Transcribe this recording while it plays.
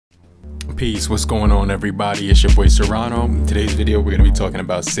Peace, what's going on everybody? It's your boy Serrano. In today's video we're going to be talking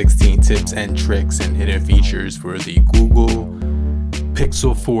about 16 tips and tricks and hidden features for the Google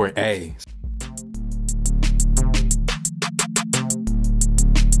Pixel 4a.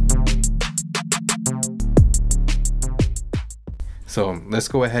 So let's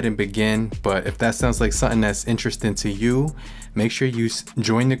go ahead and begin, but if that sounds like something that's interesting to you, make sure you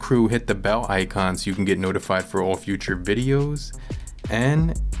join the crew, hit the bell icon so you can get notified for all future videos,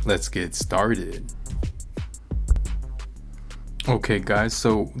 and let's get started. Okay guys,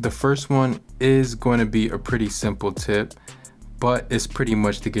 so the first one is going to be a pretty simple tip, but it's pretty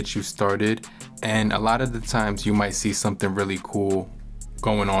much to get you started, and a lot of the times you might see something really cool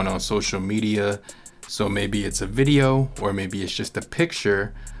going on social media. So maybe it's a video or maybe it's just a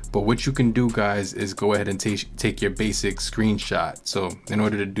picture, but what you can do guys is go ahead and take your basic screenshot. So in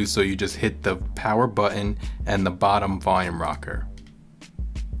order to do so, you just hit the power button and the bottom volume rocker.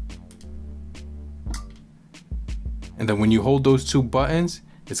 And then when you hold those two buttons,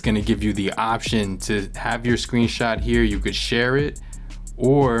 it's going to give you the option to have your screenshot here. You could share it,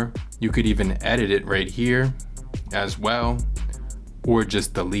 or you could even edit it right here as well, or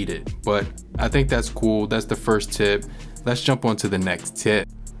just delete it. But I think that's cool. That's the first tip. Let's jump on to the next tip.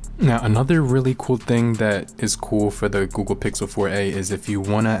 Now, another really cool thing that is cool for the Google Pixel 4a is if you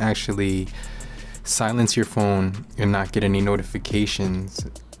want to actually silence your phone and not get any notifications.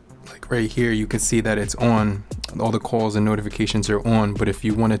 Like right here, you can see that it's on. All the calls and notifications are on, but if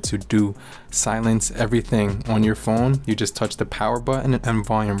you wanted to do silence everything on your phone, you just touch the power button and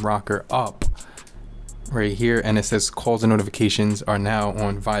volume rocker up right here, and it says calls and notifications are now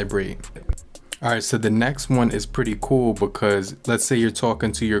on vibrate. All right, so the next one is pretty cool because let's say you're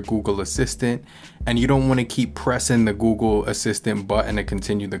talking to your Google Assistant and you don't want to keep pressing the Google Assistant button to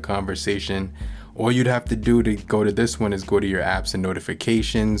continue the conversation. All you'd have to do to go to this one is go to your apps and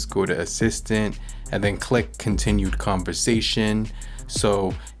notifications, go to Assistant, and then click continued conversation.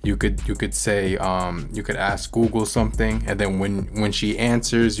 So you could say you could ask Google something, and then when she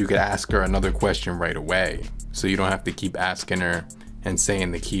answers, you could ask her another question right away. So you don't have to keep asking her and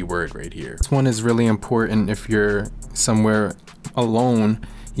saying the keyword right here. This one is really important if you're somewhere alone.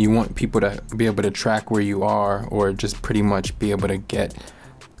 You want people to be able to track where you are, or just pretty much be able to get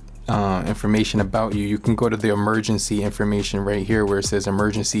information about you. You can go to the emergency information right here where it says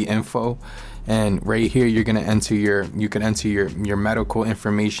emergency info, and right here you're gonna enter your medical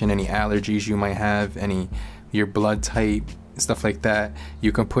information, any allergies you might have, your blood type, stuff like that.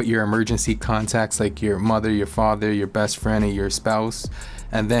 You can put your emergency contacts like your mother, your father, your best friend, and your spouse,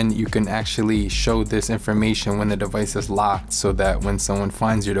 and then you can actually show this information when the device is locked, so that when someone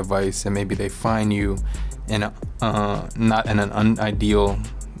finds your device and maybe they find you in not in an unideal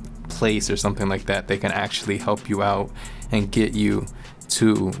place or something like that, they can actually help you out and get you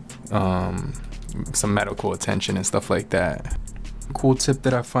to some medical attention and stuff like that. Cool tip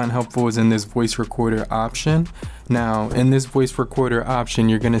that I find helpful is in this voice recorder option. Now in this voice recorder option,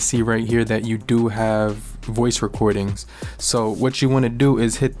 you're gonna see right here that you do have voice recordings. So what you want to do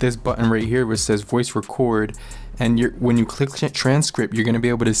is hit this button right here where it says voice record, and when you click transcript, you're going to be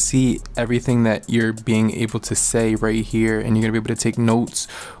able to see everything that you're being able to say right here, and you're going to be able to take notes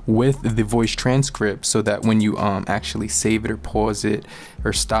with the voice transcript, so that when you actually save it or pause it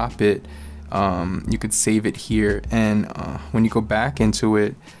or stop it, you could save it here, and when you go back into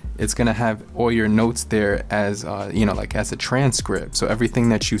it, it's gonna have all your notes there as like as a transcript. So everything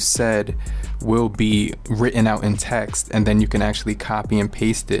that you said will be written out in text, and then you can actually copy and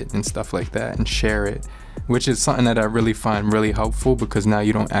paste it and stuff like that and share it, which is something that I really find really helpful, because now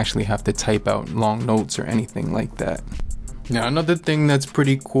you don't actually have to type out long notes or anything like that. Now another thing that's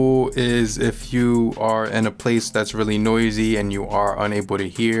pretty cool is if you are in a place that's really noisy and you are unable to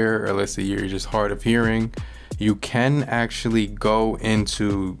hear, or let's say you're just hard of hearing, you can actually go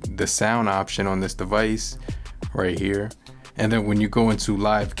into the sound option on this device right here, and then when you go into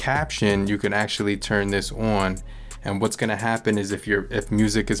live caption, you can actually turn this on. And what's going to happen is if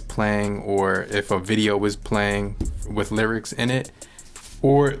music is playing, or if a video is playing with lyrics in it,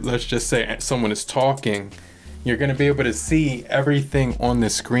 or let's just say someone is talking, you're going to be able to see everything on the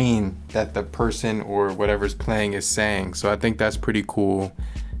screen that the person or whatever's playing is saying. So I think that's pretty cool,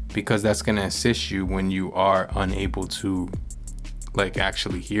 because that's going to assist you when you are unable to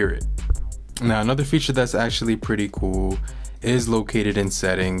actually hear it. Now another feature that's actually pretty cool is located in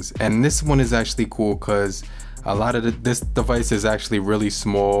settings, and this one is actually cool because a lot of this device is actually really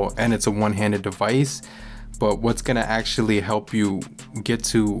small and it's a one-handed device, but what's going to actually help you get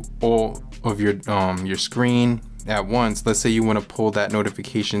to all of your screen at once, let's say you want to pull that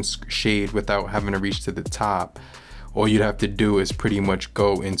notification shade without having to reach to the top, all you'd have to do is pretty much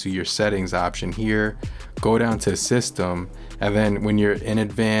go into your settings option here, go down to system, and then when you're in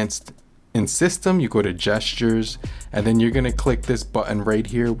advanced in system, you go to gestures, and then you're gonna click this button right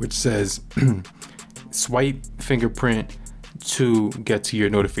here which says swipe fingerprint to get to your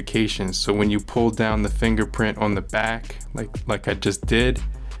notifications. So when you pull down the fingerprint on the back like I just did,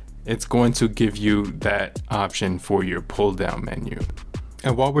 it's going to give you that option for your pull down menu.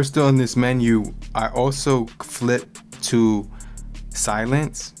 And while we're still in this menu, I also flip to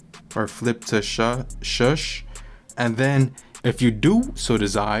silence or flip to shush, and then if you do so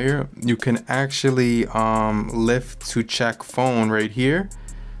desire, you can actually lift to check phone right here.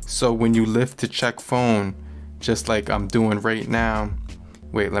 So when you lift to check phone, just like I'm doing right now,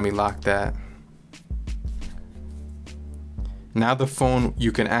 wait, let me lock that. Now the phone,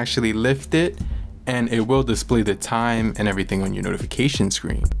 you can actually lift it and it will display the time and everything on your notification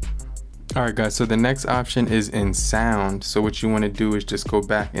screen. All right guys, so the next option is in sound. So what you want to do is just go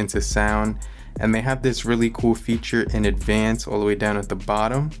back into sound, and they have this really cool feature in advanced all the way down at the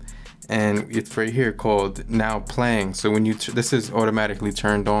bottom, and it's right here called now playing. So when you this is automatically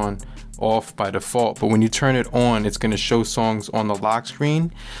turned on off by default, but when you turn it on, it's going to show songs on the lock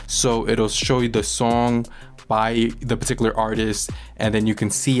screen. So it'll show you the song by the particular artist, and then you can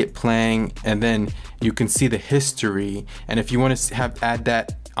see it playing, and then you can see the history. And if you want to add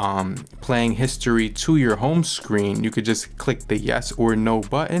that playing history to your home screen, you could just click the yes or no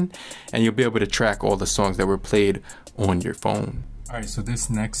button, and you'll be able to track all the songs that were played on your phone. All right, so this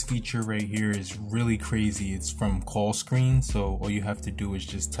next feature right here is really crazy. It's from call screen. So all you have to do is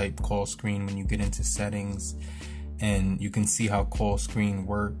just type call screen when you get into settings, and you can see how call screen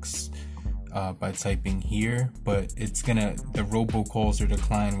works by typing here, but it's gonna, the robocalls are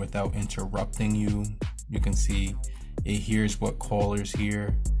declined without interrupting you. You can see it hears what callers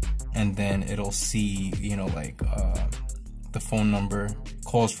hear, and then it'll see, you know, like the phone number.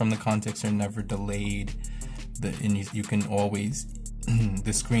 Calls from the contacts are never delayed. And you can always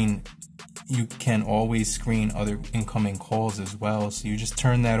the screen, you can always screen other incoming calls as well. So you just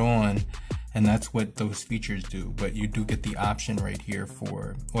turn that on, and that's what those features do. But you do get the option right here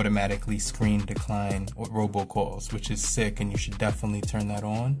for automatically screen decline or robocalls, which is sick, and you should definitely turn that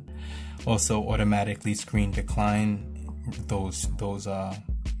on. Also automatically screen decline those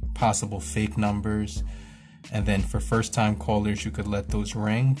possible fake numbers. And then for first time callers, you could let those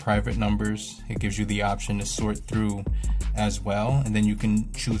ring. Private numbers, it gives you the option to sort through as well. And then you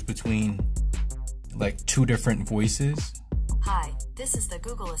can choose between like 2 different voices. Hi, this is the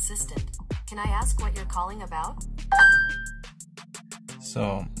Google Assistant. Can I ask what you're calling about?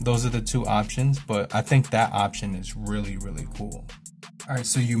 So those are the 2 options, but I think that option is really, really cool. All right,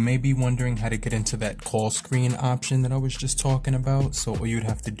 so you may be wondering how to get into that call screen option that I was just talking about. So all you'd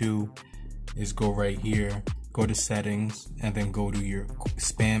have to do is go right here, go to settings, and then go to your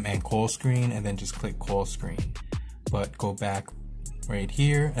spam and call screen, and then just click call screen. But go back right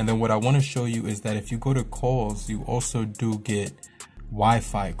here, and then what I want to show you is that if you go to calls, you also do get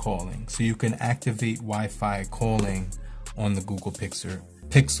Wi-Fi calling. So you can activate Wi-Fi calling on the Google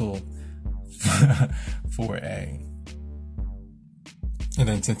Pixel 4a. And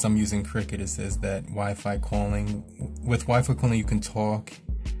then since I'm using Cricket, it says that Wi-Fi calling, with Wi-Fi calling you can talk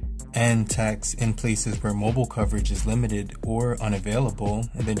and text in places where mobile coverage is limited or unavailable,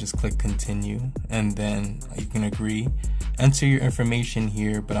 and then just click continue, and then you can agree, enter your information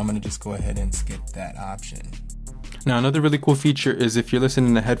here, but I'm going to just go ahead and skip that option. Now another really cool feature is if you're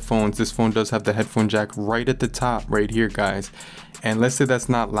listening to headphones, this phone does have the headphone jack right at the top right here, guys. And let's say that's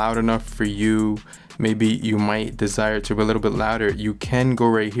not loud enough for you, maybe you might desire it to be a little bit louder, you can go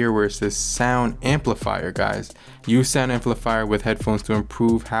right here where it says sound amplifier, guys. Use sound amplifier with headphones to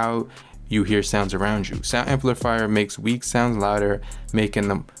improve how you hear sounds around you. Sound amplifier makes weak sounds louder, making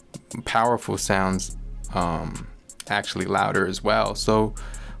the powerful sounds actually louder as well. So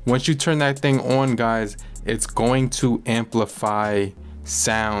once you turn that thing on, guys, it's going to amplify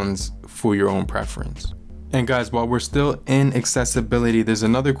sounds for your own preference. And guys, while we're still in accessibility, there's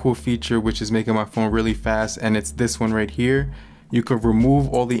another cool feature which is making my phone really fast, and it's this one right here. You can remove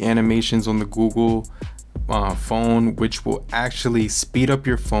all the animations on the Google phone, which will actually speed up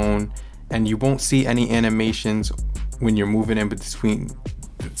your phone, and you won't see any animations when you're moving in between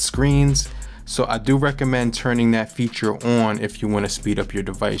the screens. So I do recommend turning that feature on if you want to speed up your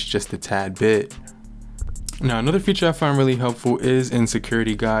device just a tad bit. Now another feature I find really helpful is in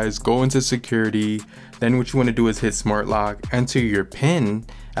security, guys. Go into security, then what you want to do is hit smart lock, enter your PIN.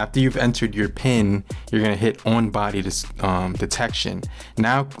 After you've entered your PIN, you're going to hit on body detection.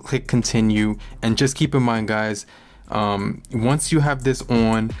 Now click continue, and just keep in mind, guys, Once you have this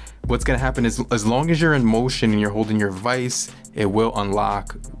on, what's gonna happen is as long as you're in motion and you're holding your device, it will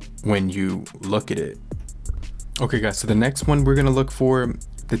unlock when you look at it. Okay guys, so the next one we're gonna look for,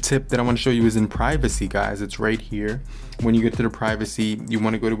 the tip that I want to show you is in privacy, guys. It's right here. When you get to the privacy, you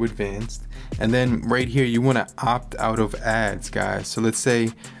want to go to advanced, and then right here you want to opt out of ads, guys. So let's say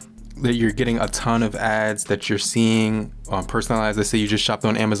that you're getting a ton of ads that you're seeing personalized. Let's say you just shopped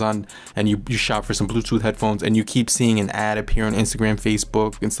on Amazon and you shop for some Bluetooth headphones and you keep seeing an ad appear on Instagram,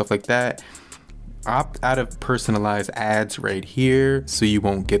 Facebook, and stuff like that. Opt out of personalized ads right here so you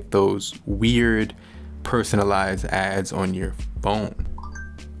won't get those weird personalized ads on your phone.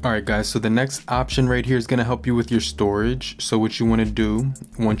 Alright guys, so the next option right here is going to help you with your storage. So what you want to do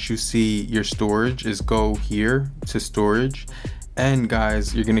once you see your storage is go here to storage, and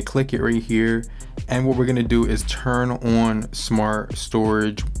guys, you're going to click it right here, and what we're going to do is turn on smart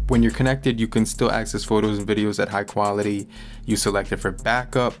storage. When you're connected, you can still access photos and videos at high quality. You select it for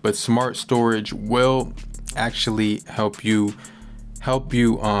backup, but smart storage will actually help you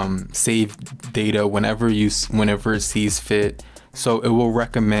save data whenever it sees fit. So it will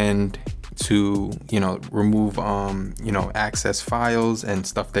recommend to, remove, access files and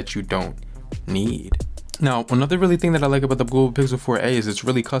stuff that you don't need. Now, another really thing that I like about the Google Pixel 4a is it's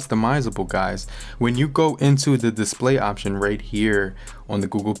really customizable, guys. When you go into the display option right here on the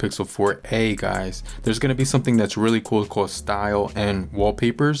Google Pixel 4a, guys, there's going to be something that's really cool called style and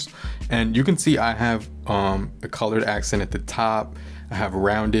wallpapers. And you can see I have a colored accent at the top. I have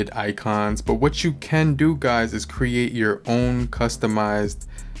rounded icons, but what you can do, guys, is create your own customized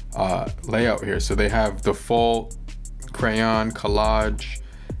layout here. So they have default, crayon, collage,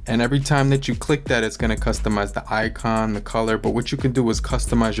 and every time that you click that, it's going to customize the icon, the color. But what you can do is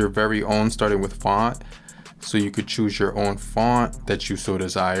customize your very own, starting with font. So you could choose your own font that you so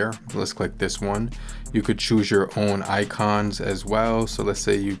desire. Let's click this one. You could choose your own icons as well. So let's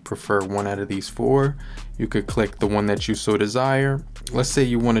say you prefer one out of these four. You could click the one that you so desire. Let's say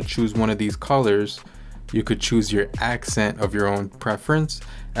you want to choose one of these colors. You could choose your accent of your own preference,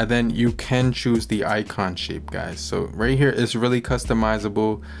 and then you can choose the icon shape, guys. So right here is really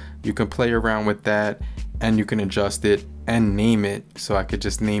customizable. You can play around with that, and you can adjust it and name it. So I could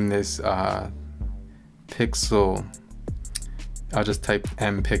just name this Pixel. I'll just type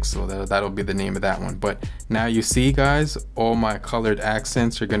M Pixel. That'll be the name of that one. But now you see, guys, all my colored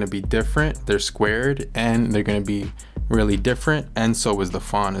accents are going to be different. They're squared and they're going to be really different, and so is the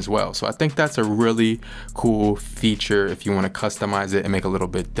font as well. So I think that's a really cool feature if you want to customize it and make it a little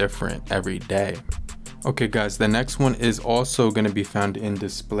bit different every day. Okay guys, the next one is also going to be found in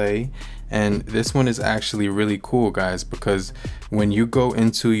display, and this one is actually really cool, guys, because when you go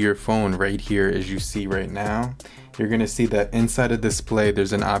into your phone right here, as you see right now, you're going to see that inside of display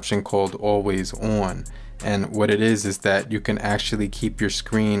there's an option called always on, and what it is that you can actually keep your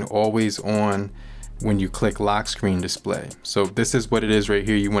screen always on when you click lock screen display. So this is what it is right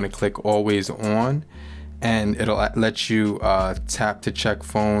here. You want to click always on, and it'll let you tap to check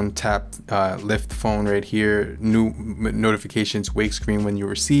phone, tap lift phone right here, new notifications, wake screen when you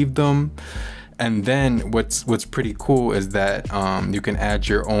receive them. And then what's pretty cool is that you can add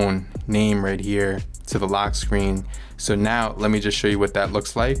your own name right here to the lock screen. So now let me just show you what that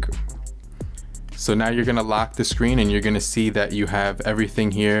looks like. So now you're gonna lock the screen and you're gonna see that you have everything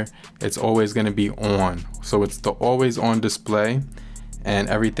here. It's always gonna be on. So it's the always on display, and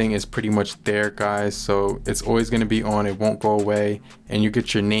everything is pretty much there, guys. So it's always gonna be on, it won't go away. And you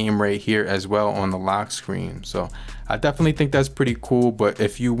get your name right here as well on the lock screen. So I definitely think that's pretty cool, but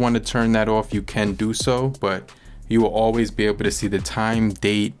if you wanna turn that off, you can do so, but you will always be able to see the time,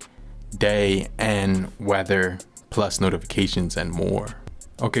 date, day, and weather, plus notifications and more.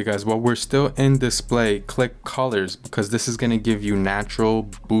 Okay guys, while we're still in display, click colors, because this is going to give you natural,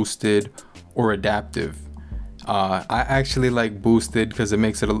 boosted, or adaptive. I actually like boosted because it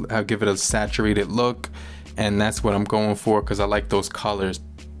makes it give it a saturated look, and that's what I'm going for because I like those colors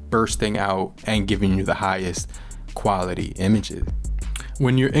bursting out and giving you the highest quality images.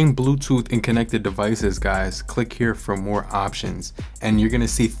 When you're in Bluetooth and connected devices, guys, click here for more options, and you're gonna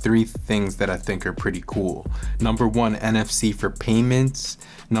see three things that I think are pretty cool. Number one, NFC for payments.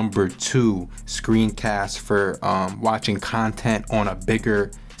 Number two, screencast for watching content on a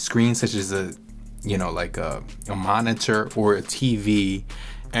bigger screen, such as a monitor or a TV.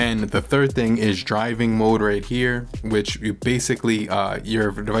 And the third thing is driving mode right here, which you basically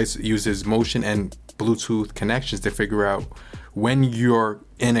your device uses motion and Bluetooth connections to figure out when you're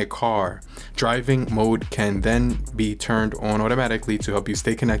in a car. Driving mode can then be turned on automatically to help you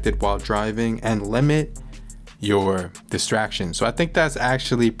stay connected while driving and limit your distraction. So I think that's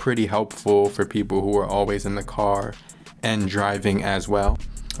actually pretty helpful for people who are always in the car and driving as well.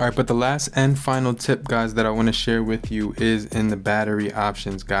 All right, but the last and final tip, guys, that I want to share with you is in the battery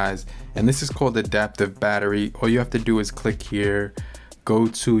options, guys. And this is called adaptive battery. All you have to do is click here, go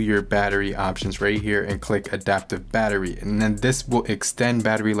to your battery options right here and click adaptive battery. And then this will extend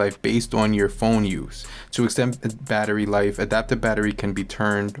battery life based on your phone use. To extend battery life, adaptive battery can be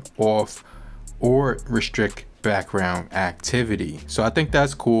turned off or restrict background activity. So I think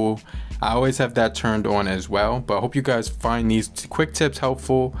that's cool. I always have that turned on as well, but I hope you guys find these quick tips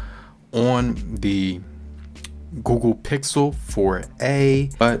helpful on the Google Pixel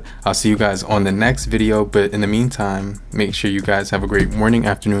 4a. But I'll see you guys on the next video. But in the meantime, make sure you guys have a great morning,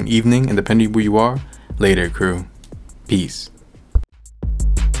 afternoon, evening, and depending where you are, later crew. Peace.